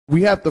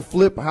We have to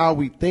flip how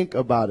we think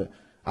about it.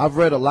 I've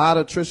read a lot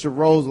of Trisha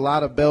Rose, a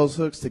lot of Bell's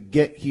Hooks to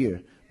get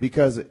here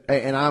because,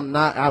 and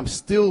I'm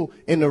still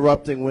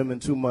interrupting women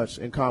too much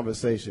in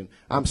conversation.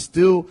 I'm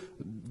still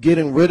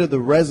getting rid of the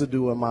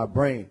residue in my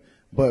brain.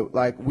 But,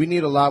 like, we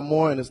need a lot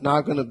more, and it's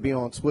not going to be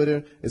on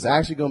Twitter. It's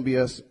actually going to be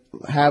us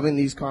having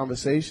these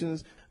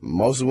conversations.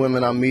 Most of the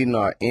women I'm meeting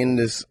are in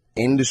this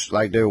industry,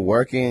 like they're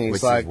working. It's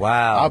Which like, is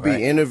wild, I'll be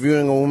right?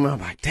 interviewing a woman. I'm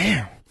like,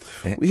 damn.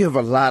 We have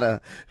a lot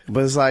of,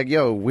 but it's like,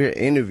 yo, we're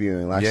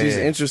interviewing. Like, she's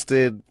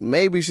interested.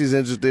 Maybe she's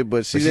interested,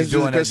 but she's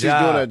interested because she's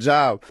doing her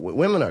job.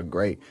 Women are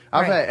great.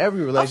 I've had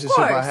every relationship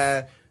I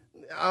had.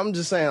 I'm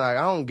just saying, like,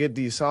 I don't get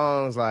these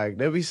songs. Like,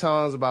 there be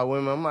songs about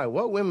women. I'm like,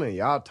 what women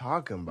y'all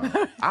talking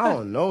about? I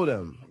don't know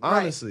them,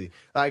 honestly.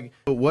 Like,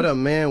 what a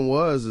man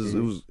was,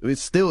 it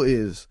still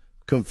is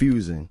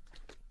confusing.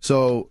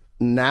 So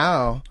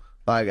now,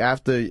 like,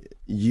 after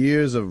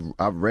years of,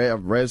 I've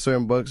read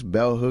certain books,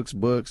 Bell Hooks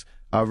books.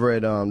 I've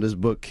read this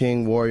book,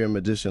 King, Warrior,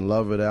 Magician,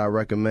 Lover, that I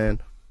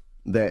recommend,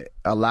 that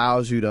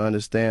allows you to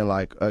understand,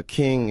 like, a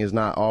king is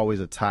not always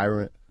a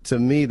tyrant. To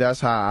me, that's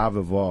how I've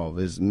evolved.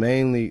 It's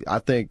mainly, I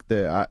think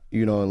that,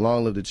 in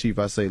Long Live the Chief,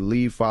 I say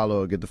lead,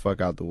 follow, or get the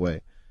fuck out the way.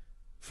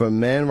 For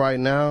men right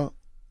now,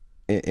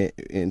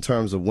 in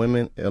terms of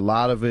women, a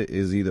lot of it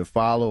is either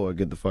follow or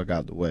get the fuck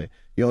out the way.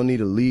 You don't need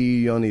to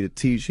lead, you don't need to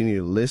teach, you need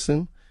to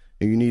listen,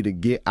 and you need to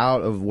get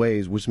out of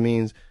ways, which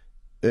means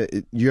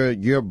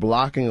you're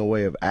blocking a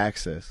way of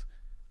access.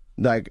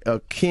 Like, a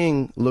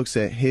king looks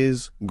at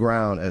his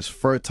ground as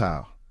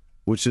fertile,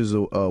 which is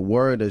a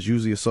word that's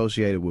usually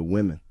associated with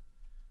women.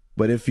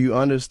 But if you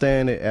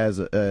understand it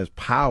as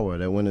power,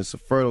 that when it's a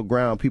fertile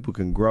ground, people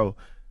can grow,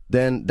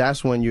 then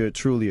that's when you're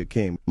truly a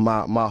king.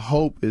 My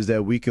hope is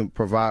that we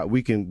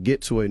can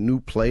get to a new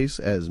place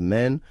as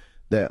men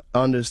that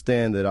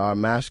understand that our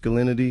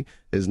masculinity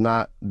is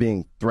not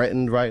being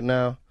threatened right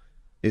now.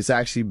 It's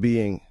actually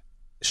being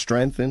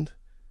strengthened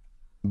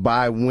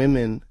by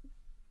women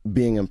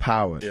being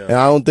empowered. And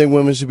I don't think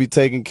women should be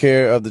taking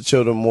care of the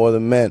children more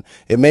than men.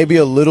 It may be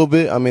a little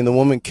bit. I mean, the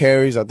woman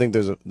carries. I think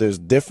there's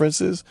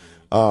differences.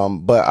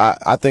 But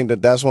I think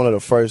that's one of the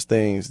first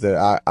things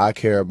that I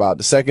care about.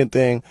 The second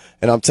thing,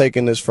 and I'm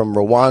taking this from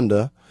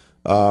Rwanda,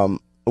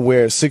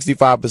 where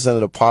 65%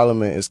 of the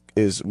parliament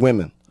is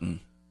women.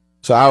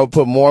 So I would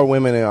put more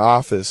women in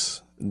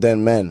office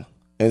than men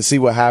and see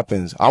what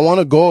happens. I want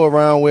to go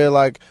around where,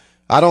 like,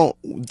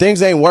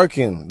 things ain't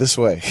working this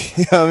way.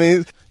 You know what I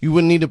mean? You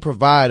wouldn't need to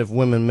provide if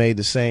women made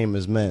the same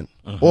as men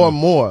or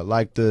more.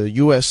 Like the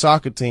U.S.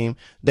 soccer team,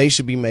 they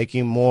should be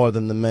making more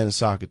than the men's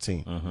soccer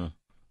team.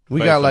 We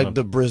got like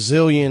the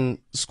Brazilian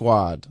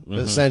squad,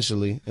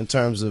 essentially, in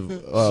terms of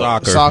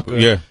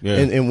soccer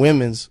in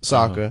women's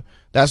soccer.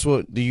 That's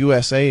what the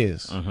USA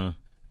is.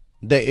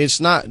 It's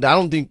not. I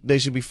don't think they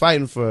should be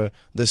fighting for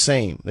the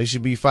same. They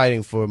should be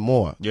fighting for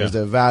more because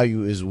their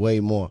value is way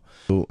more.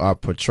 Our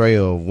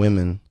portrayal of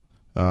women,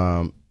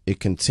 it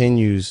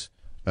continues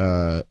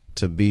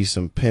to be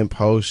some pimp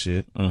hoe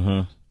shit,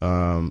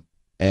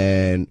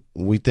 and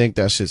we think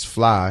that shit's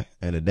fly,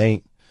 and it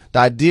ain't. The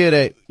idea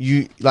that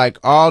you, like,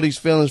 all these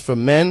feelings for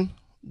men,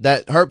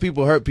 that hurt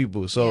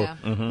people. So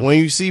when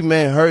you see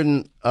men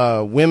hurting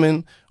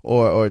women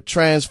or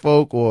trans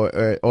folk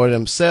or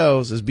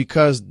themselves, is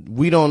because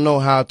we don't know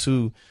how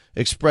to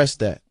express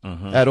that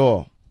at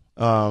all.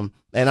 And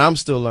I'm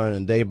still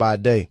learning day by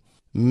day.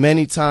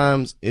 Many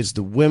times it's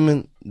the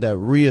women that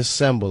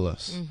reassemble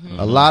us.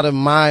 A lot of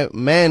my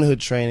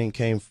manhood training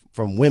came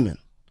from women.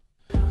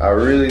 I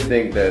really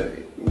think that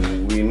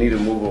we need to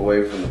move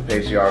away from the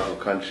patriarchal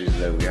countries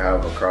that we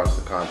have across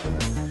the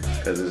continent,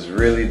 because it's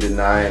really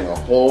denying a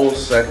whole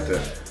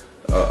sector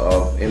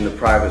in the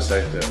private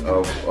sector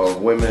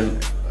of women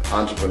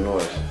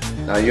entrepreneurs.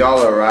 Now y'all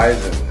are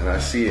rising, and I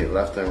see it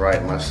left and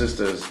right. My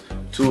sisters,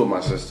 two of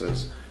my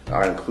sisters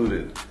are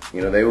included.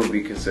 You know, they would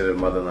be considered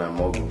motherland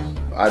moguls.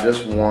 I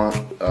just want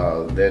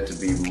there to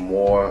be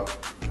more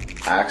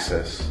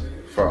access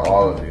for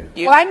all of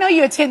you. Well, I know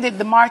you attended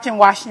the march in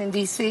Washington,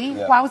 D.C.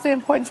 Yeah. Why was it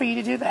important for you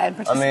to do that and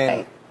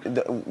participate? I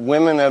mean,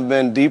 women have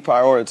been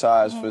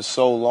deprioritized for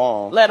so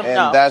long. Let them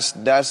know. That's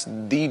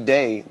the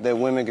day that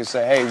women can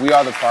say, hey, we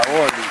are the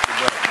priority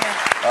today.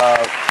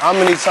 How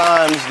many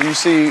times do you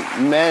see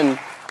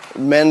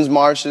men's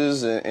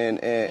marches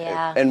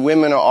and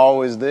women are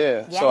always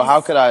there? Yes. So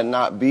how could I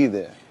not be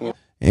there? You know?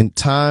 In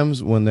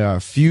times when there are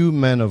few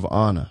men of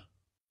honor,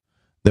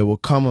 there will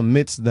come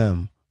amidst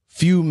them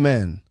few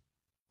men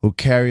who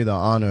carry the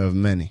honor of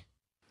many.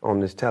 On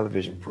this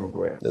television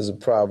program, there's a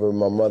proverb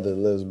my mother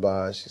lives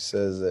by. She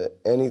says that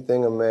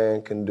anything a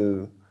man can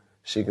do,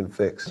 she can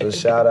fix. So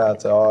shout out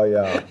to all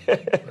y'all,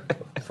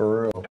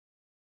 for real.